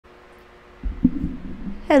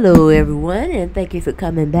Hello everyone, and thank you for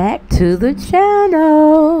coming back to the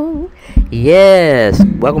channel. Yes,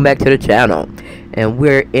 welcome back to the channel. And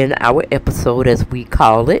we're in our episode, as we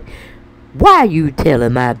call it, Why You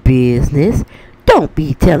Telling My Business? Don't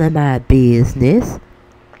be telling my business.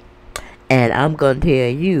 And I'm gonna tell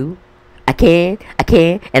you, I can,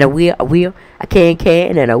 and I will, I can,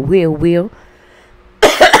 and I will.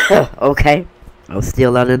 Okay. I'm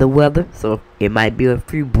still under the weather, so it might be a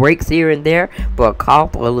few breaks here and there for a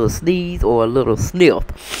cough or a little sneeze or a little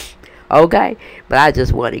sniff. Okay, but I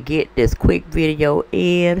just want to get this quick video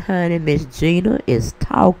in, honey. Miss Gina is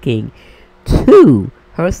talking to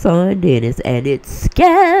her son Dennis, and it's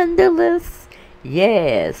scandalous.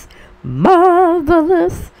 Yes,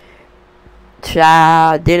 marvelous.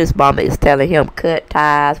 Child, Dennis' mama is telling him cut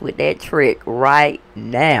ties with that trick right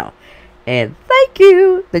now. And thank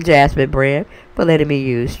you, the Jasmine brand, for letting me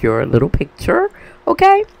use your little picture,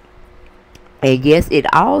 okay? And yes, it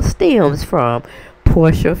all stems from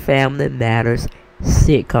Porsha Family Matters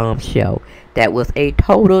sitcom show. That was a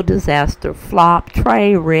total disaster, flop,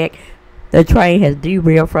 train wreck. The train has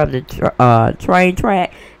derailed from the train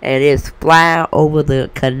track and is flying over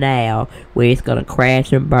the canal where it's going to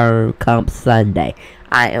crash and burn come Sunday.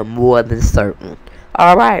 I am more than certain.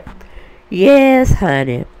 Alright. Yes,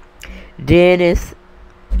 honey. Dennis,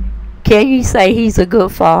 can you say he's a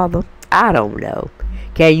good father? I don't know.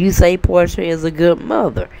 Can you say Porsha is a good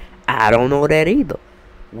mother? I don't know that either.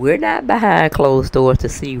 We're not behind closed doors to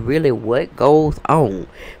see really what goes on.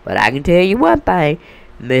 But I can tell you one thing.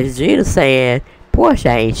 Miss Gina saying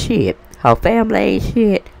Porsha ain't shit. Her family ain't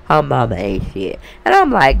shit. Her mama ain't shit. And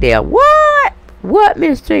I'm like, there, what? What,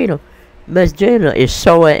 Miss Gina? Miss Gina is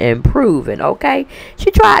showing and proving, okay?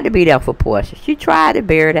 She tried to be there for Porsha. She tried to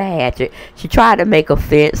bury the hatchet. She tried to make a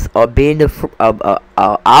fence or bend the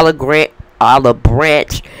olive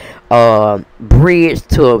branch bridge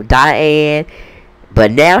to Diane.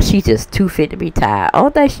 But now she's just too fit to be tied.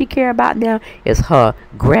 Only thing she care about now is her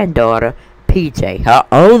granddaughter, PJ. Her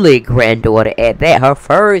only granddaughter at that. Her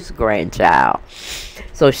first grandchild.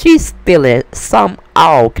 So she's feeling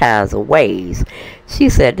all kinds of ways. She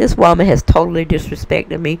said, this woman has totally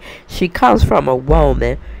disrespected me. She comes from a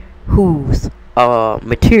woman who's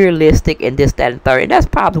materialistic and this, that, and third. And that's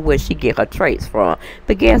probably where she get her traits from.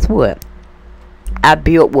 But guess what? I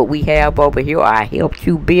built what we have over here. I helped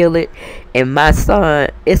you build it. And my son,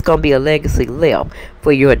 it's going to be a legacy left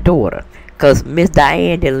for your daughter. Because Miss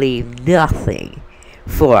Diane didn't leave nothing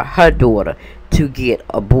for her daughter to get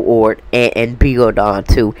aboard and build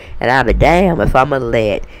onto. And I'll be damn if I'm going to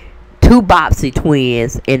let two Bopsy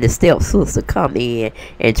twins and the stepsister come in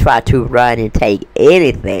and try to run and take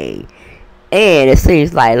anything. And it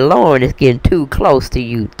seems like Lauren is getting too close to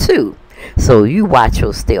you too. So you watch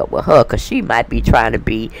your step with her, because she might be trying to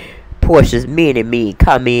be Porsha's mini-me,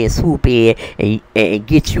 come in, swoop in, and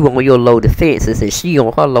get you on your low defenses, and she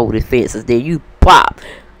on her low defenses. Then you pop,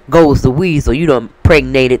 goes the weasel. You done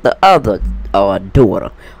impregnated the other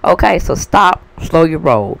daughter. Okay, so stop, slow your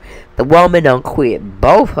roll. The woman done quit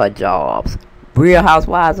both her jobs. Real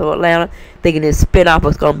Housewives of Atlanta, thinking this spinoff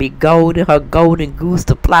was gonna be golden, her golden goose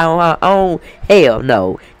to fly on her own. Hell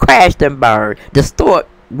no. Crashed and burned. The store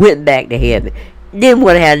went back to heaven. Didn't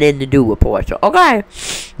want to have nothing to do with Porsha. Okay?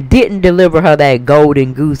 Didn't deliver her that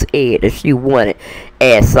golden goose egg that she wanted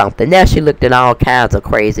as something. Now she looked at all kinds of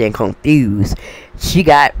crazy and confused. She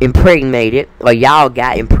got impregnated, or y'all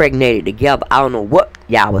got impregnated together. I don't know what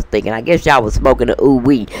y'all was thinking. I guess y'all was smoking the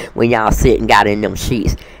ooh-wee when y'all sit and got in them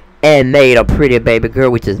sheets. And made a pretty baby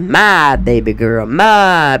girl, which is my baby girl.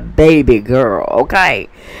 My baby girl, okay?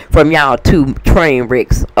 From y'all two train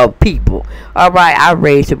wrecks of people. Alright, I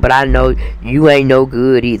raised her, but I know you ain't no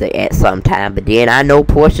good either at some time. But then I know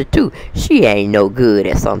Porsha too. She ain't no good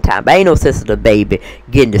at some time. But ain't no sense of the baby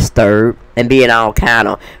getting disturbed and being all kind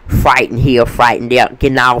of frightened here, frightened there,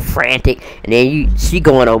 getting all frantic. And then she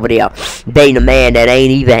going over there dating a man that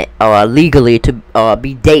ain't even legally to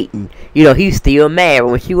be dating. You know, he's still married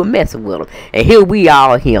when she was messing with him. And here we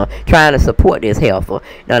all here trying to support this heifer.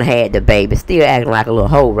 Done had the baby, still acting like a little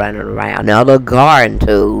hoe running around. Now, a little garden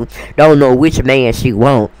tool. Don't know which man she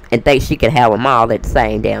want and think she can have them all at the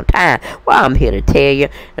same damn time. Well, I'm here to tell you,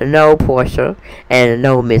 no, Porsha, and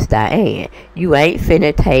no, Miss Diane. You ain't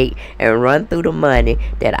finna take and run through the money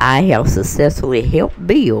that I have successfully helped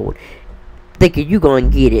build, thinking you gonna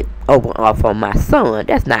get it off on my son.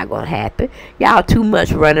 That's not gonna happen. Y'all too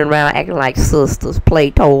much running around acting like sisters,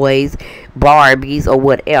 play toys, Barbies, or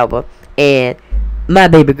whatever. And my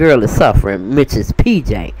baby girl is suffering, which is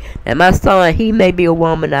PJ. And my son, he may be a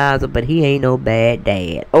womanizer, but he ain't no bad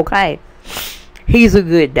dad. Okay? He's a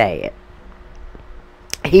good dad.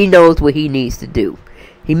 He knows what he needs to do.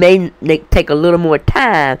 He may take a little more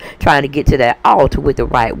time trying to get to that altar with the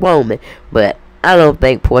right woman, but I don't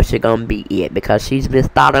think Porsha gonna be it, because she's Miss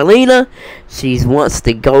Dotalina. She wants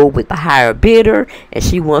to go with the higher bidder, and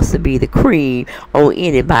she wants to be the cream on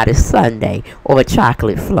anybody's sundae or a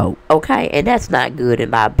chocolate float. Okay, and that's not good in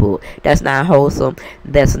my book. That's not wholesome.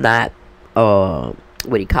 That's not what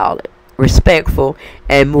do you call it? Respectful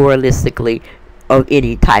and moralistically of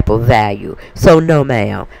any type of value. So no,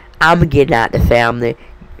 ma'am. I'm getting out the family.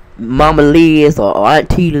 Mama Liz or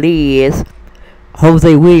Auntie Liz,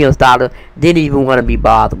 Jose Williams' daughter, didn't even want to be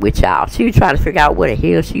bothered with y'all. She was trying to figure out what the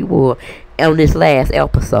hell she was on this last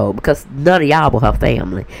episode, because none of y'all were her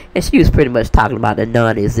family. And she was pretty much talking about the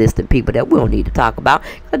non-existent people that we don't need to talk about,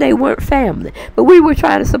 because they weren't family. But we were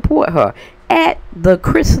trying to support her at the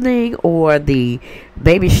christening or the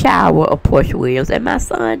baby shower of Porsha Williams and my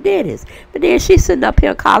son Dennis. But then she's sitting up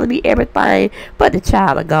here calling me everything but the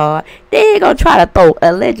child of God. They ain't gonna try to throw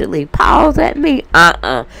allegedly paws at me.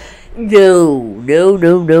 No.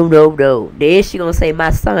 Then she gonna say my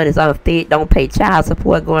son is unfit, don't pay child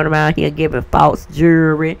support, going around here giving false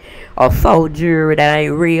jewelry or faux jewelry that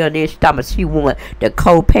ain't real. And then she talking about she want the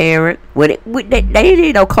co-parent. They didn't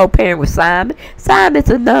need no co-parent with Simon. Simon's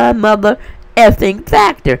a non-mother effing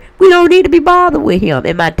factor. We don't need to be bothered with him.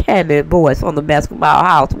 In my 10-minute voice on the Basketball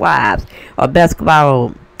Housewives or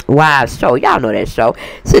Basketball Wives show. Y'all know that show.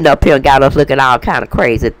 Sitting up here and got us looking all kind of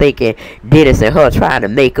crazy, thinking Dennis and her trying to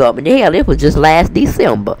make up. And hell, it was just last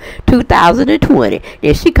December 2020.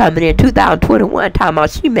 And she coming in 2021 talking about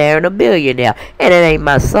she marrying a billionaire. And it ain't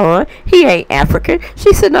my son. He ain't African.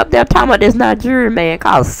 She sitting up there talking about this Nigerian man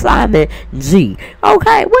called Simon G.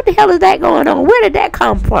 Okay, what the hell is that going on? Where did that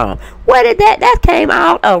come from? Where did that came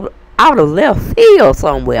out of left field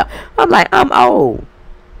somewhere? I'm like, I'm old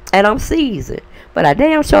and I'm seasoned, but I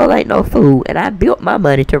damn sure ain't no fool, and I built my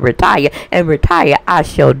money to retire, and retire I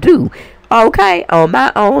shall do, okay, on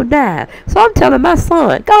my own dime. So I'm telling my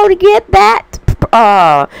son, go to get that,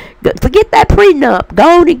 forget that prenup,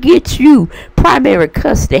 go to get you primary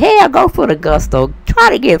custody. Hell, go for the gusto, try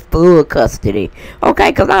to get full custody,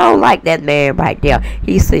 okay, because I don't like that man right there.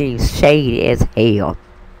 He seems shady as hell.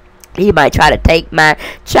 He might try to take my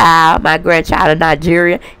grandchild to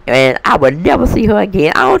Nigeria, and I would never see her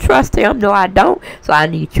again. I don't trust him. No, I don't. So I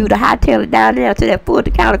need you to hightail it down there to that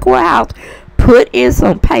Fulton County Courthouse. Put in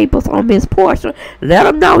some papers on Miss Porsha. Let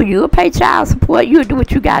them know you'll pay child support. You'll do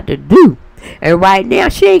what you got to do. And right now,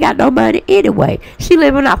 she ain't got no money anyway. She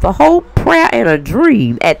living off a whole prayer and a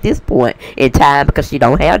dream at this point in time, because she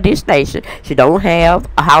don't have Dish Nation. She don't have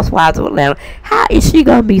a Housewives of Atlanta. How is she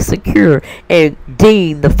going to be secure and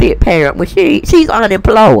deemed the fit parent when she's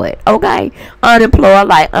unemployed? Okay? Unemployed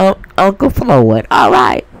like Uncle Floyd. All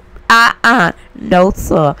right. No,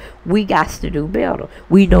 sir. We got to do better.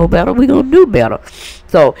 We know better. We going to do better.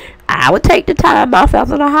 So, I would take the time off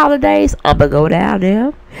after the holidays. I'm going to go down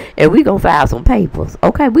there, and we going to file some papers.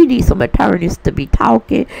 Okay? We need some attorneys to be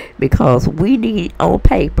talking, because we need on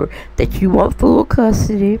paper that you want full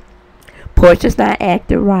custody. Porsha's not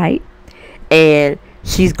acting right, and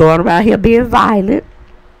she's going around here being violent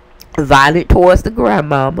towards the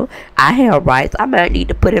grandmama. I have rights. I might need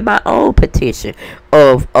to put in my own petition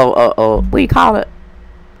of what do you call it?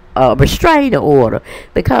 Restraining order,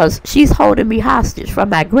 because she's holding me hostage from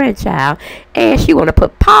my grandchild, and she want to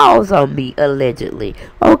put paws on me allegedly.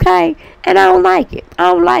 Okay, and I don't like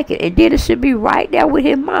it. And Dennis should be right there with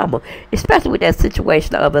his mama, especially with that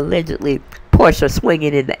situation of allegedly Porsha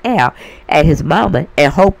swinging in the air at his mama,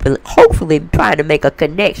 and hopefully trying to make a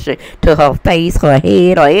connection to her face, her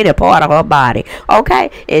head, or any part of her body.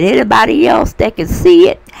 Okay, and anybody else that can see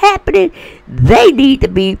it happening, they need to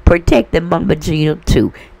be protecting Mama Gina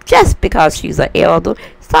too. Just because she's an elder,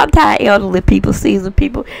 sometimes elderly people, seasoned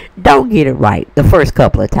people, don't get it right the first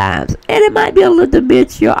couple of times. And it might be a little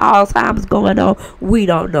dementia, Alzheimer's going on. We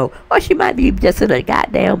don't know. Or she might be just in a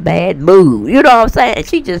goddamn bad mood. You know what I'm saying? And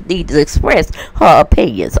she just needs to express her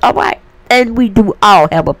opinions. All right? And we do all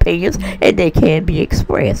have opinions, and they can be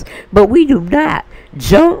expressed. But we do not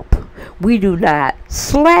jump. We do not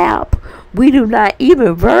slap. We do not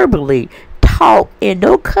even verbally talk in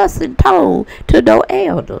no cussing tone to no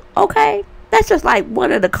elder. Okay? That's just like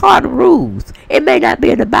one of the cardinal rules. It may not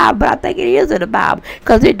be in the Bible, but I think it is in the Bible,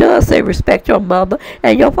 because it does say respect your mother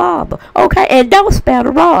and your father. Okay? And don't spare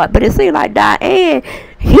the rod. But it seems like Diane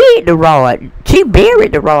hid the rod. She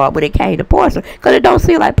buried the rod when it came to Porsha, because it don't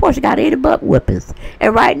seem like Porsha got any butt whippings.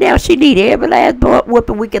 And right now, she need every last butt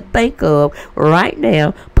whipping we can think of right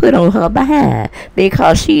now put on her behind,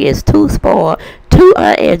 because she is too spoiled, too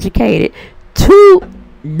uneducated, too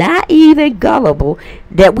naive and gullible,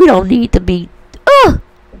 that we don't need to be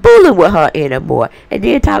fooling with her anymore. And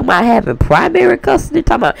then talking about having primary custody,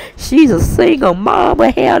 talking about she's a single mom.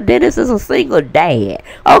 Hell, Dennis is a single dad.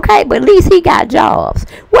 Okay, but at least he got jobs.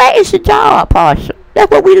 Where is your job, Porsha? That's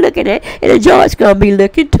what we looking at. And the judge gonna be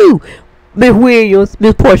looking too. Miss Williams,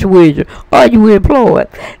 Miss Porsha Williams, are you employed?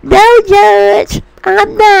 No, Judge,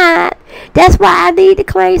 I'm not. That's why I need to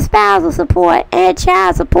claim spousal support and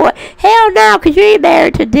child support. Hell no, because you ain't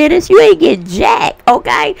married to Dennis. You ain't getting jack,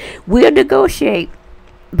 okay? We'll negotiate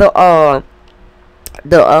the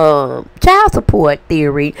child support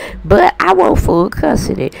theory, but I want full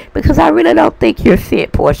custody because I really don't think you're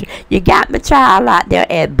fit, Porsha. You got my child out there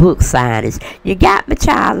at book signings. You got my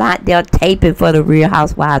child out there taping for the Real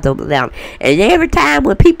Housewives of Atlanta. And every time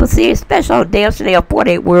when people see it, especially on Damn Chanel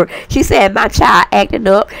 48 Word, she said my child acting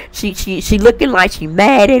up. She looking like she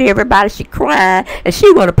mad at everybody. She crying, and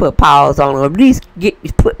she want to put paws on her. At least get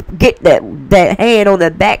that hand on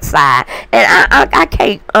the backside. And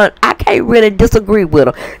I can't really disagree with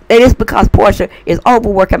her. And it's because Porsha is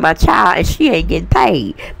overworking my child and she ain't getting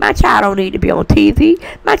paid. My child don't need to be on TV.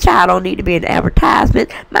 My child don't need to be in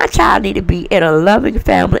advertisement. My child need to be in a loving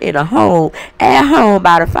family, in a home, at home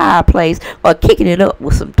by the fireplace, or kicking it up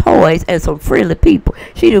with some toys and some friendly people.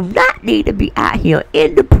 She do not need to be out here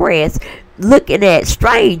in the press looking at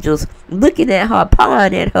strangers, looking at her,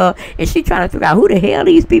 pawing at her, and she trying to figure out who the hell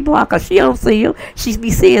these people are, because she don't see them. She be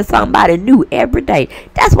seeing somebody new every day.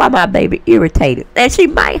 That's why my baby irritated, and she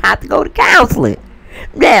might have to go to counseling.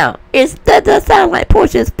 Now, that does sound like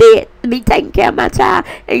Porsha's fit to be taking care of my child,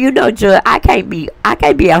 and you know, Judge, I can't be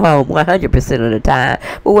at home 100% of the time,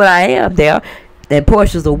 but when I am there, and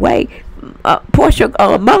Porsha's away,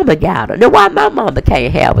 Porsha mama got her. Now why my mama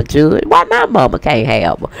can't have her, Judge? Why my mama can't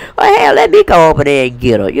have her? Well, hell, let me go over there and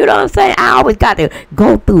get her. You know what I'm saying? I always got to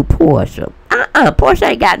go through Porsha.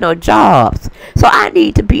 Porsha ain't got no jobs. So I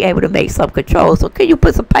need to be able to make some control. So can you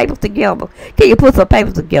put some papers together?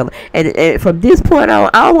 And from this point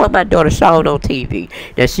on, I don't want my daughter shown on TV.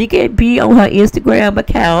 Now she can be on her Instagram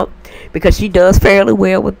account because she does fairly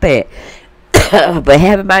well with that. But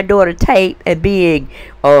having my daughter tape and being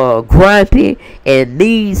grumpy and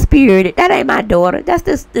mean-spirited, that ain't my daughter. That's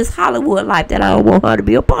this Hollywood life that I don't want her to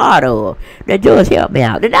be a part of. Now, George, help me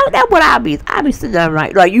out. That's what I be sitting down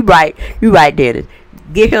right. Like, you right, Dennis.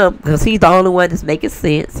 Get him, because he's the only one that's making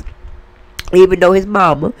sense. Even though his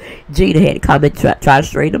mama, Gina, had to come and try to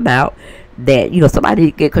straighten him out. That, somebody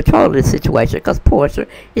need to get control of this situation, because Porsha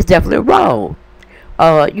is definitely wrong.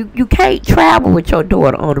 You can't travel with your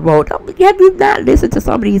daughter on the road. Have you not listened to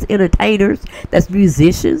some of these entertainers that's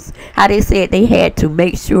musicians? How they said they had to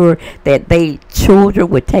make sure that they children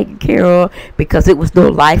were taken care of because it was no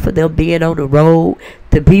life for them being on the road,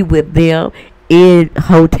 to be with them in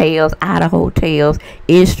hotels, out of hotels,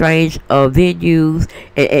 in strange venues,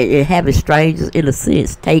 and having strangers, in a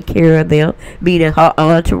sense, take care of them, meaning her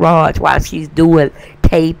entourage while she's doing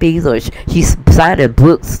tapings or she's signing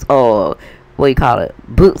books or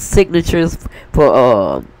book signatures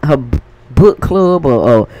for her book club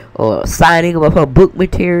or signing of her book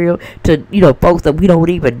material to folks that we don't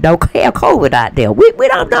even know have COVID out there. We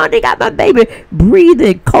don't know. They got my baby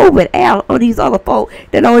breathing COVID out on these other folks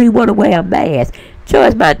that don't even want to wear a mask.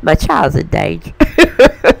 Judge, my child's in danger.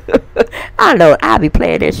 I know I'll be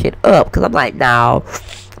playing that shit up because I'm like, no.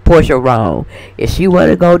 Porsha wrong. If she want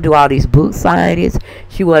to go do all these book signings,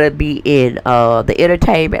 she want to be in the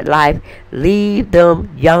entertainment life, leave them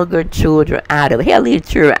younger children out of it. Hell, leave the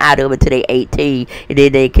children out of it until they 18, and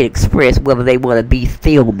then they can express whether they want to be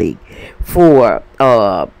filming for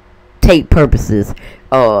tape purposes.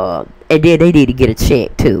 And then they need to get a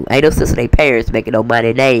check too. Ain't no sense of their parents making no money,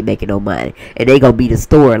 and they ain't making no money, and they gonna be the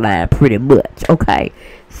storyline pretty much. Okay,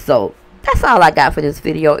 so that's all I got for this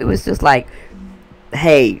video. It was just like,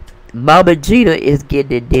 hey, Mama Gina is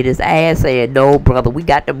getting in Dennis' ass saying, no, brother, we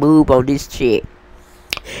got to move on this chick.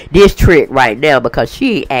 This trick right now, because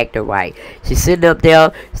she ain't acting right. She's sitting up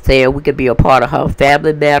there saying we could be a part of her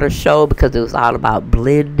Family Matters show because it was all about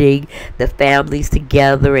blending the families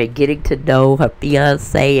together and getting to know her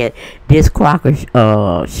fiance and this crocker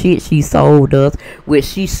shit she sold us, which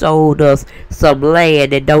she sold us some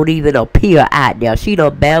land that don't even appear out there. She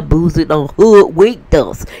done bamboozled, done hoodwinked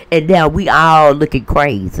us, and now we all looking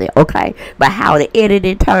crazy, okay? But how the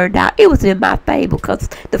editing turned out, it was in my favor because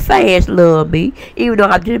the fans love me, even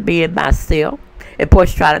though I'm just being myself. And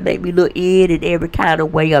Porsha trying to make me look in every kind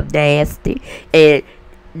of way of nasty. And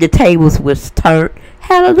the tables was turned.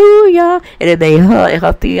 hallelujah. And it made her and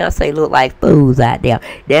her fiance look like fools out there.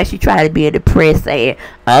 Now she trying to be in the press saying,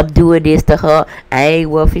 I'm doing this to her. I ain't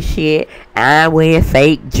worth a shit. I'm wearing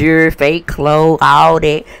fake jewelry, fake clothes, all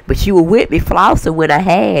that. But she was with me flossing when I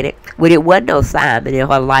had it. When it wasn't no Simon in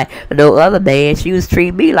her life, no other man. She was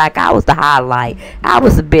treating me like I was the highlight. I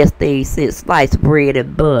was the best thing since sliced bread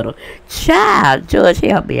and butter. Child, Judge,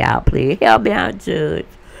 help me out, please. Help me out, Judge.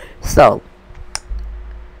 So,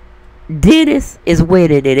 Dennis is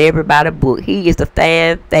winning in everybody's book. He is the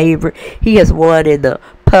fan favorite. He has won in the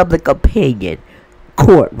public opinion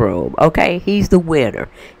courtroom. Okay, he's the winner.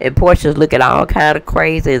 And Porsha's looking all kind of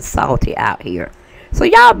crazy and salty out here. So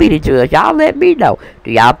y'all be the judge. Y'all let me know.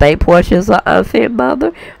 Do y'all think Porsha's an unfit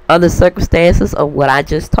mother under circumstances of what I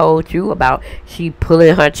just told you about? She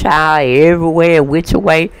pulling her child everywhere and which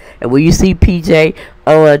way. And when you see PJ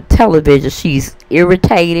on television, she's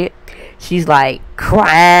irritated. She's like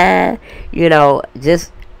crying, you know,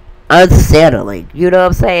 just unsettling. You know what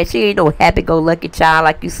I'm saying? She ain't no happy-go-lucky child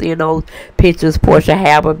like you see in those pictures Porsha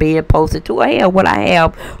have her being posted to her. Hell, what I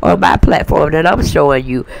have on my platform that I'm showing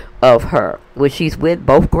you of her when she's with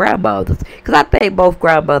both grandmothers. Because I think both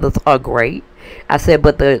grandmothers are great. I said,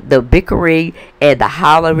 but the bickering and the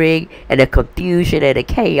hollering and the confusion and the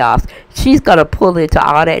chaos, she's going to pull into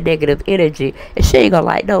all that negative energy, and she ain't going to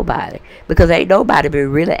like nobody. Because ain't nobody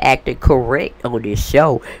been really acting correct on this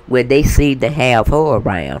show when they seem to have her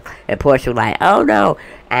around. And Porsha like, oh no,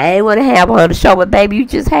 I ain't want to have her on the show, but baby, you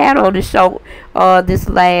just had on the show this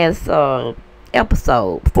last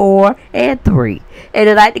episode 4 and 3. And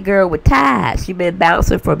it's like the girl with ties. She been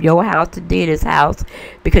bouncing from your house to Dennis' house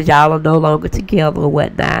because y'all are no longer together or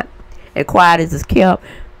whatnot. And quiet as is kept,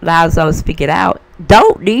 loud don't speak it out.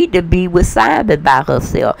 Don't need to be with Simon by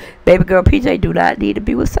herself. Baby girl PJ do not need to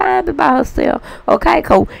be with Simon by herself. Okay,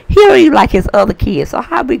 cause he don't even like his other kids. So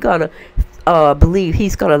how we gonna believe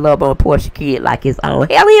he's gonna love on Porsha kid like his own?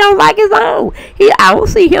 Hell, he don't like his own. I don't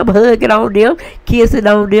see him hugging on them, kissing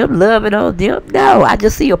on them, loving on them. No, I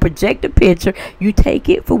just see a projected picture. You take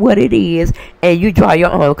it for what it is, and you draw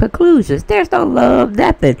your own conclusions. There's no love,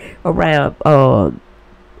 nothing around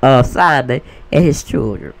Simon and his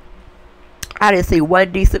children. I didn't see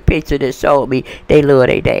one decent picture that showed me they love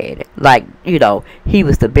their daddy. Like, you know, he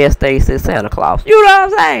was the best thing since Santa Claus. You know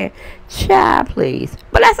what I'm saying? Child, please.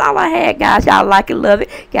 But that's all I had, guys. Y'all like and love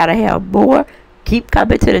it. Gotta have more. Keep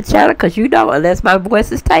coming to the channel, because you know, unless my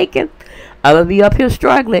voice is taken, I'm going to be up here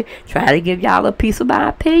struggling, trying to give y'all a piece of my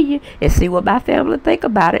opinion and see what my family think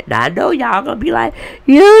about it. Now, I know y'all going to be like,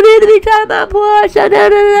 you need to be talking about Porsha.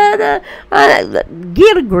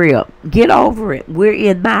 Get a grip. Get over it. We're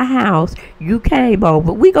in my house. You came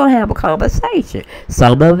over. We're going to have a conversation.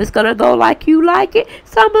 Some of it's going to go like you like it.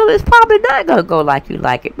 Some of it's probably not going to go like you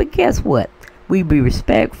like it. But guess what? We be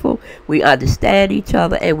respectful, we understand each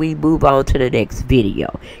other, and we move on to the next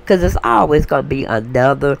video. Because it's always going to be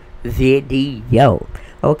another video.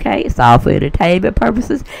 Okay? It's all for entertainment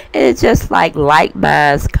purposes. And it's just like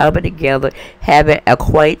minds coming together, having a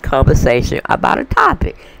quaint conversation about a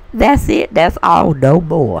topic. That's it. That's all. No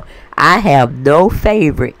more. I have no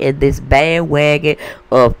favorite in this bandwagon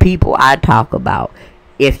of people I talk about.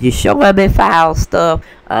 If you're showing me foul stuff,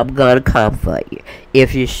 I'm going to come for you.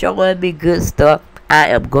 If you're showing me good stuff, I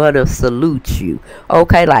am going to salute you.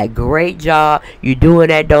 Okay, like, great job. You're doing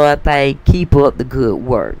that darn thing. Keep up the good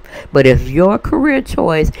work. But if your career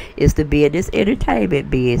choice is to be in this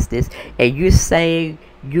entertainment business and you're saying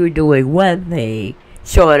you're doing one thing,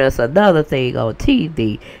 showing us another thing on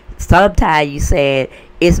TV, sometimes you saying,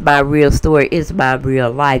 it's my real story, it's my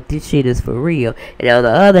real life, this shit is for real. And on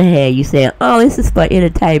the other hand, you saying, oh, this is for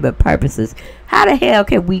entertainment purposes. How the hell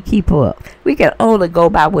can we keep up? We can only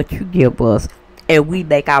go by what you give us, and we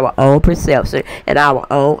make our own perception and our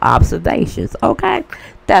own observations. Okay?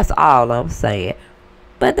 That's all I'm saying.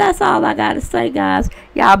 But that's all I gotta say, guys.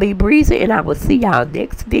 Y'all be breezy, and I will see y'all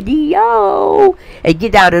next video. And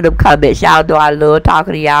get down in them comments. Y'all know I love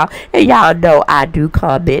talking to y'all, and y'all know I do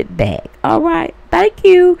comment back. Alright? Thank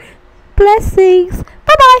you. Blessings.